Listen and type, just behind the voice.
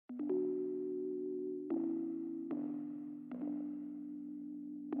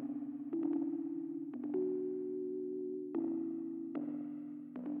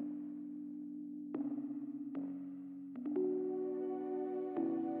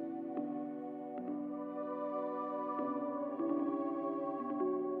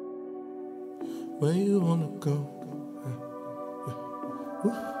Where you wanna go?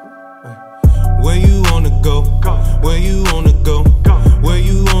 Where you wanna go? Where you wanna go? Where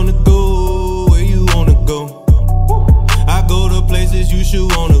you wanna go? Where you wanna go? I go to places you should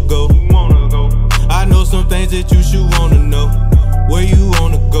wanna go. I know some things that you should wanna know. Where you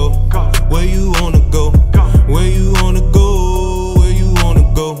wanna go? Where you wanna go? Where you wanna go? Where you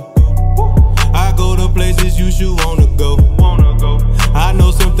wanna go? I go to places you should wanna go. I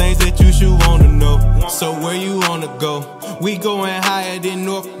know some things that you should wanna know. So where you wanna go? We going higher than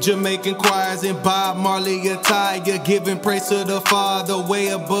North Jamaican choirs and Bob Marley attire, giving praise to the Father, way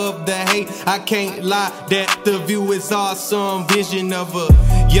above the hate. I can't lie that the view is awesome. Vision of a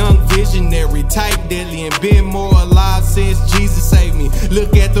young visionary, type deadly, and been more alive since Jesus saved me.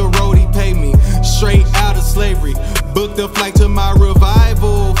 Look at the road he paid me, straight out of slavery. Booked a flight to my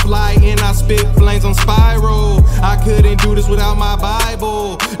revival, fly and I spit flames on spiral. I couldn't do this without my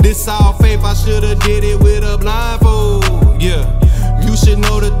Bible. This all faith, I should've did it with a blindfold. Yeah, you should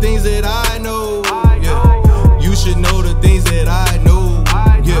know the things that I know. Yeah, you should know the things that I know.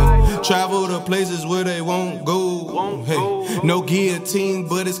 Yeah, travel to places where they won't go. Hey, no guillotine,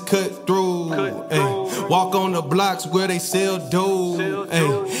 but it's cutthroat. Hey, walk on the blocks where they sell dope. Hey,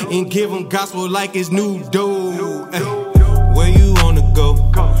 and give them gospel like it's new dough. Hey, where you wanna go?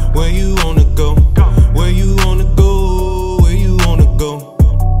 Where you wanna go? Where you wanna go? Where you wanna go?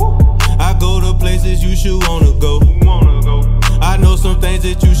 I go to places you should wanna go. I know some things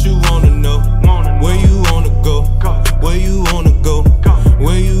that you should wanna know. Where you wanna go? Where you wanna go?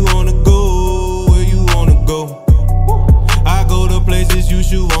 Where you wanna go? Where you wanna go? I go to places you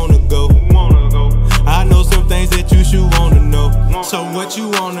should wanna go. I know some things that you should wanna know. So what you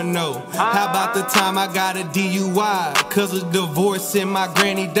wanna know? How about the time I got a DUI? Cause of divorce and my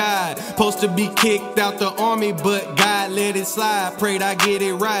granny died. Supposed to be kicked out the army, but God let it slide. Prayed I get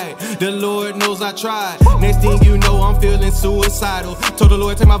it right. The Lord knows I tried. Next thing you know, I'm feeling suicidal. Told the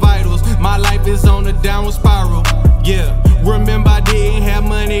Lord take my vitals. My life is on a downward spiral. Yeah, remember I didn't have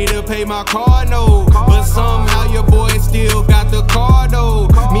money to pay my car note, but somehow your boy still got the car though.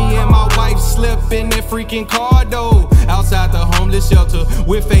 Me and my wife slept in that freaking car though. Outside the homeless shelter,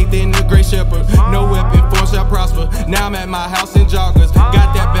 with faith in the great shepherd. No weapon form shall prosper. Now I'm at my house in joggers.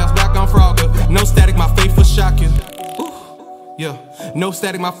 Got that bounce back on Frogger. No static, my faith was shocking. Yeah, no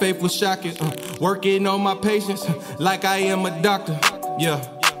static, my faith was shocking. Working on my patience like I am a doctor. Yeah.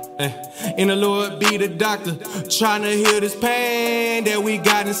 And the Lord be the doctor, trying to heal this pain that we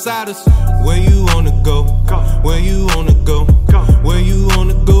got inside us. Where you wanna go? Where you wanna go? Where you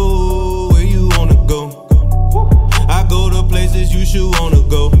wanna go? Where you wanna go? I go to places you should wanna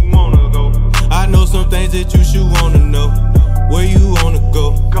go.